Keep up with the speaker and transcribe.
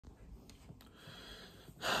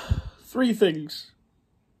three things.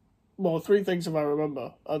 Well, three things if I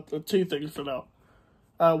remember. Two things for now.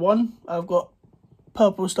 One, I've got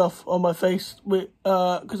purple stuff on my face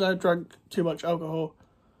because I drank too much alcohol.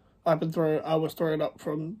 I was throwing up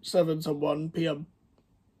from 7 to 1 p.m.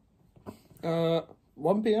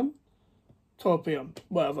 1 p.m? 12 p.m,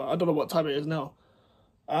 whatever. I don't know what time it is now.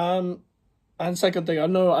 And second thing, I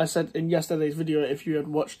know I said in yesterday's video, if you had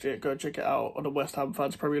watched it, go check it out, on the West Ham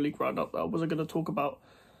fans Premier League roundup. I wasn't going to talk about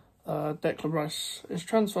Declan Rice's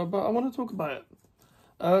transfer, but I want to talk about it.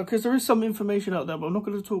 Because there is some information out there, but I'm not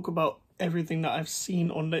going to talk about everything that I've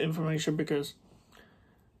seen on the information because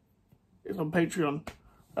it's on Patreon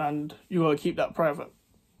and you got to keep that private.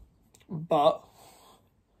 But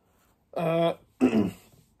we're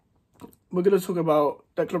going to talk about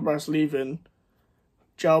Declan Rice leaving,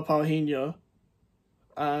 Palhinha,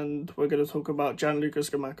 and we're going to talk about Gianluca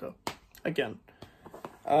Scamacca again.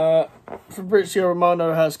 Fabrizio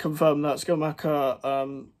Romano has confirmed that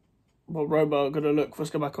Scamacca, Roma are going to look for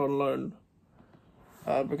Scamacca on loan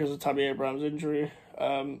because of Tammy Abraham's injury.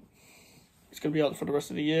 He's going to be out for the rest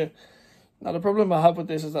of the year. Now, the problem I have with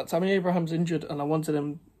this is that Tammy Abraham's injured and I wanted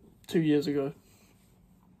him 2 years ago.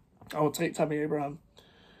 I will take Tammy Abraham.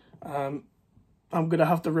 I'm going to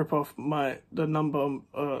have to rip off the number on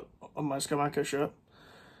my Scamacca shirt.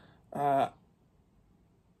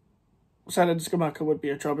 Selling Scamacca would be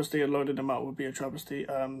a travesty and loading him out would be a travesty.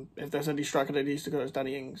 If there's any striker that needs to go, it's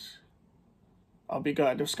Danny Ings. I'll be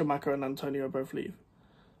gutted if Scamacca and Antonio both leave.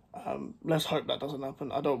 Let's hope that doesn't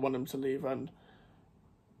happen. I don't want him to leave, and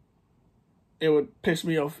it would piss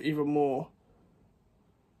me off even more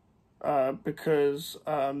because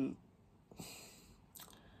I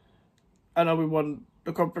know we won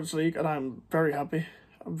the Conference League and I'm very happy.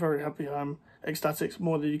 I'm very happy. I'm ecstatic,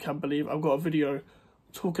 more than you can believe. I've got a video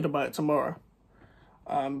talking about it tomorrow.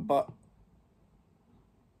 But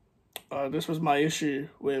this was my issue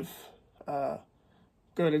with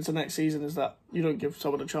going into next season, is that you don't give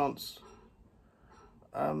someone a chance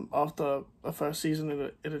after a first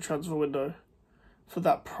season in a transfer window for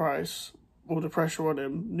that price, all the pressure on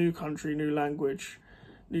him, new country, new language,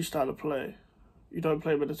 new style of play. You don't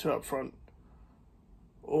play with the two up front,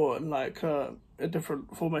 or like a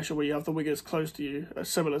different formation where you have the wingers close to you,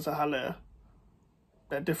 similar to Haller.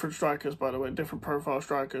 They're different strikers, by the way, different profile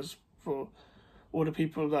strikers for all the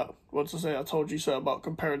people that want to say I told you so about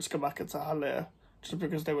comparing Scamacca to Haller just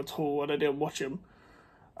because they were tall and I didn't watch him.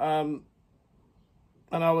 And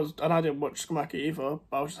I didn't watch Scamacca either,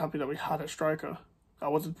 but I was just happy that we had a striker. I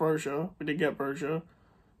wanted Brozier, we didn't get Brozier.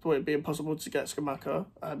 Thought it'd be impossible to get Scamacca,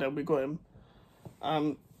 and then we got him.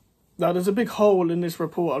 Now there's a big hole in this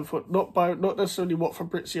report, not necessarily what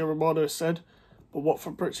Fabrizio Romano said, but what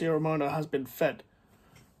Fabrizio Romano has been fed.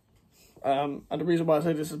 And the reason why I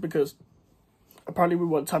say this is because apparently we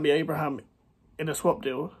want Tammy Abraham in a swap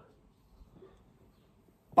deal,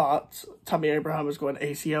 but Tammy Abraham has got an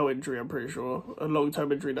ACL injury, I'm pretty sure, a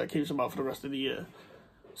long-term injury that keeps him out for the rest of the year.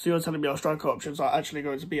 So you're telling me our striker options are actually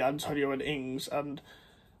going to be Antonio and Ings, and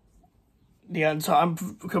I'm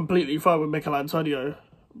completely fine with Mikel Antonio,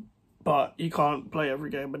 but he can't play every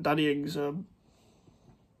game. And Danny Ings, I'm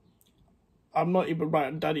not even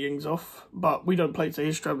writing Danny Ings off, but we don't play to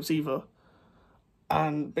his strengths either.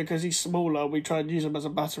 And because he's smaller, we try and use him as a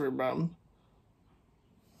battering ram.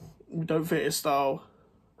 We don't fit his style,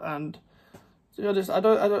 and to be honest, I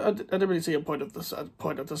didn't really see a point of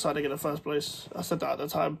the signing in the first place. I said that at the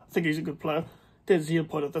time. I think he's a good player. Didn't see a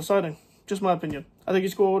point of the signing. Just my opinion. I think he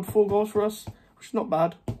scored 4 goals for us, which is not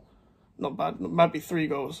bad. Not bad. It might be 3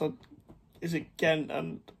 goals. So is it Ghent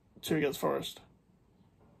and 2 against Forest?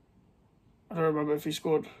 I don't remember if he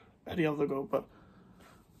scored any other goal, but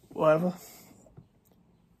whatever.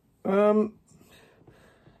 But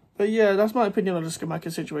yeah, that's my opinion on the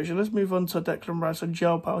Scamacca situation. Let's move on to Declan Rice and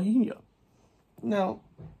Palhinha. Now,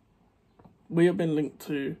 we have been linked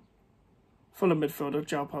to Fulham midfielder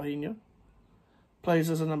Palhinha.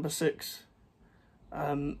 Plays as a number 6.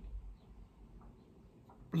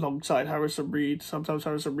 Alongside Harrison Reed. Sometimes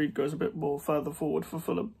Harrison Reed goes a bit more further forward for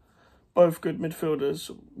Fulham. Both good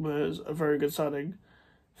midfielders. Was a very good signing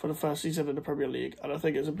for the first season in the Premier League. And I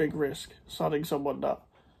think it's a big risk signing someone that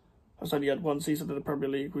has only had 1 season in the Premier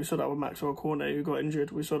League. We saw that with Maxwell Cornet, who got injured.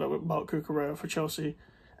 We saw that with Marc Cucurella for Chelsea,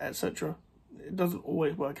 etc. It doesn't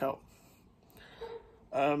always work out.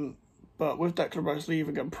 But with Declan Rice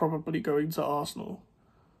leaving and probably going to Arsenal,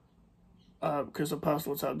 because of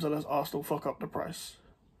personal terms, unless Arsenal fuck up the price.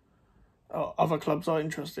 Other clubs are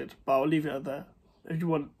interested, but I'll leave it at there. If you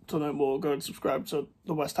want to know more, go and subscribe to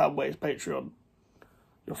the West Ham Ways Patreon.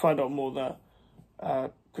 You'll find out more there,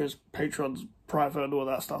 because Patreon's private and all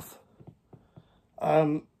that stuff.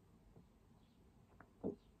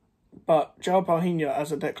 But João Palhinha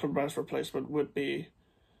as a Declan Rice replacement wouldn't be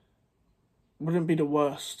the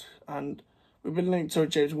worst. And we've been linked to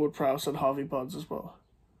James Ward-Prowse and Harvey Barnes as well.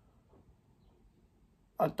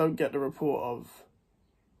 I don't get the report of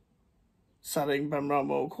selling Benrahma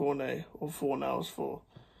or Cornet or Fornals for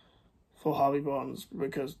Harvey Barnes,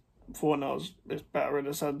 because Fornals is better in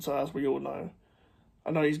the centre, as we all know.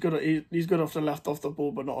 I know he's good off the left, off the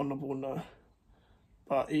ball, but not on the ball, no.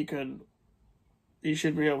 But he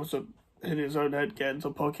should be able to hit his own head, get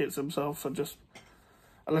into pockets himself, and just,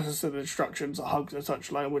 unless it's in instructions, hug the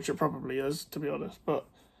touchline, which it probably is, to be honest. But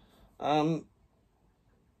I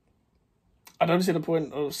don't see the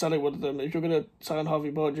point of selling one of them. If you're going to sign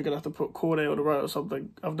Harvey Barnes, you're going to have to put Cornet on the right or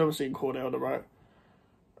something. I've never seen Cornet on the right,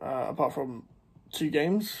 apart from 2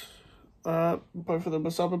 games. Both of them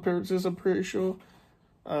are sub appearances, I'm pretty sure.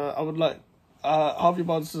 I would like... Harvey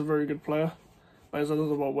Barnes is a very good player. But there's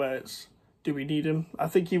another one where it's, do we need him? I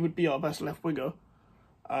think he would be our best left winger.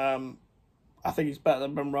 I think he's better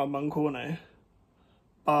than Benrahma and Cornet.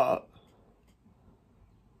 But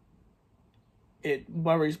it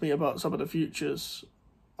worries me about some of the futures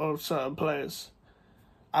of certain players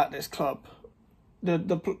at this club. I'm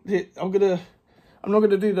not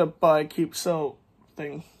gonna do the buy, keep, sell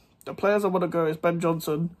thing. The players I want to go is Ben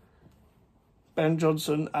Johnson,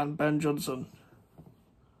 and Ben Johnson.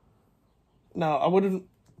 Now, I wouldn't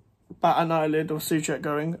bat an eyelid or Souček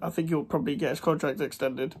going. I think he'll probably get his contract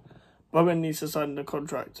extended. Bowen needs to sign the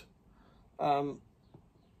contract,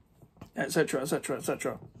 etc., etc.,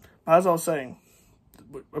 etc. As I was saying,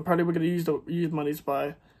 apparently we're going to use money to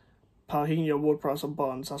buy Palhinha, Ward-Prowse and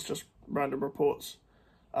Barnes. That's just random reports.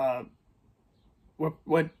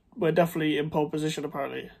 We're definitely in pole position,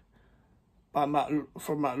 apparently, from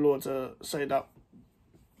Matt Law to say that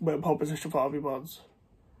we're in pole position for Harvey Barnes.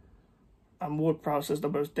 And Ward-Prowse is the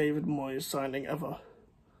most David Moyes signing ever.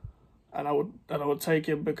 And I would take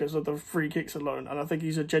him because of the free kicks alone. And I think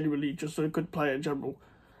he's genuinely just a good player in general.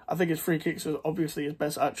 I think his free kicks is obviously his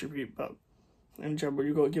best attribute, but in general,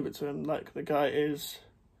 you've got to give it to him. Like, the guy is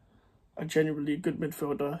a genuinely good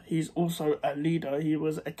midfielder. He's also a leader. He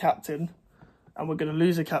was a captain, and we're going to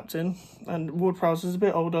lose a captain. And Ward-Prowse is a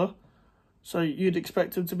bit older, so you'd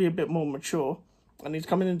expect him to be a bit more mature. And he's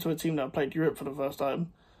coming into a team that played Europe for the first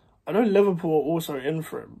time. I know Liverpool are also in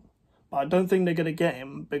for him, but I don't think they're going to get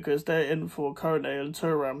him because they're in for Cornet and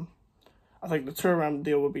Thuram. I think the Thuram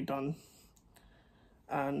deal will be done.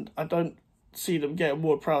 And I don't see them getting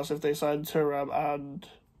Ward-Prowse if they sign Thuram and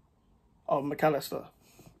McAllister,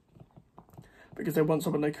 because they want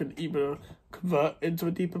someone they could either convert into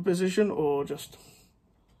a deeper position or just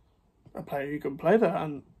a player who can play there.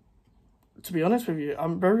 And to be honest with you,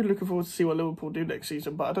 I'm very looking forward to see what Liverpool do next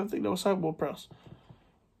season, but I don't think they'll sign Ward-Prowse.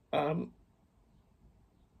 I'm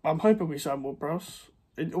hoping we sign Ward-Prowse.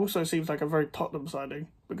 It also seems like a very Tottenham signing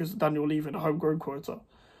because Daniel Levy a homegrown quota,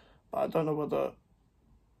 but I don't know whether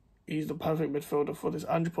he's the perfect midfielder for this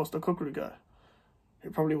Ange Postecoglou guy, who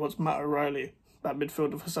probably wants Matt O'Reilly, that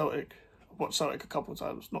midfielder for Celtic. I've watched Celtic a couple of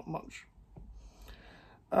times, not much.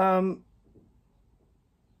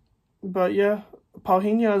 But yeah,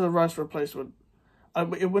 Palhinha as a Rice replacement,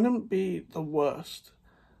 it wouldn't be the worst.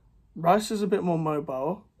 Rice is a bit more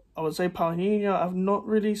mobile. I would say Palhinha, I've not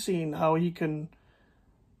really seen how he can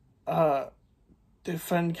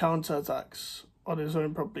defend counter-attacks on his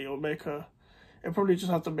own properly, or he'll probably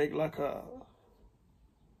just have to make like a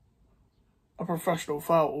professional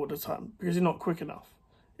foul all the time because he's not quick enough.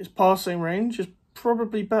 His passing range is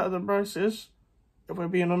probably better than Rice's, if we're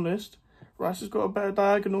being honest. Rice has got a better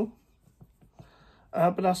diagonal.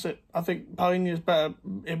 But that's it. I think Palhinha is better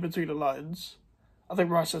in between the lines. I think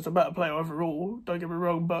Rice is a better player overall, don't get me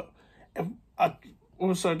wrong, but I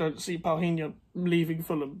also don't see Palhinha leaving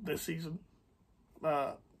Fulham this season.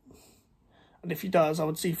 And if he does, I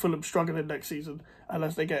would see Fulham struggling next season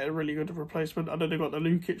unless they get a really good replacement. I know they got the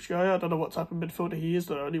Lukic guy. I don't know what type of midfielder he is,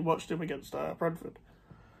 though. I only watched him against Brentford.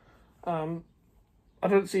 I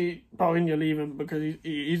don't see Palhinha leaving because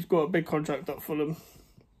he's got a big contract at Fulham.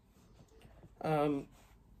 And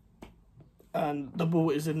the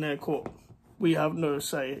ball is in their court. We have no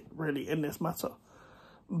say, really, in this matter.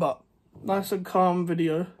 But nice and calm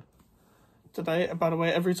video today. And by the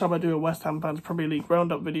way, every time I do a West Ham fans Premier League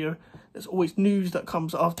roundup video, there's always news that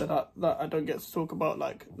comes after that I don't get to talk about,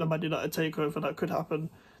 like the Man United takeover that could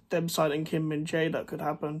happen, them signing Kim Min-jae that could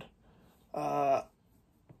happen.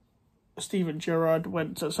 Steven Gerrard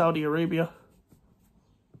went to Saudi Arabia.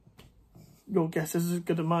 Your guess is as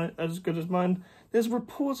good as mine. There's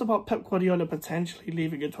reports about Pep Guardiola potentially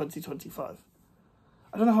leaving in 2025.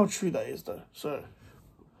 I don't know how true that is, though, so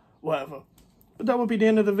whatever. But that will be the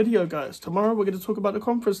end of the video, guys. Tomorrow we're going to talk about the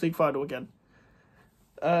Conference League final again.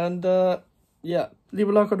 And, yeah, leave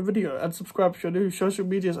a like on the video and subscribe if you're new. Social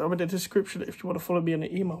medias are in the description if you want to follow me in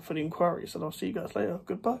the email for the inquiries. And I'll see you guys later.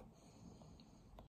 Goodbye.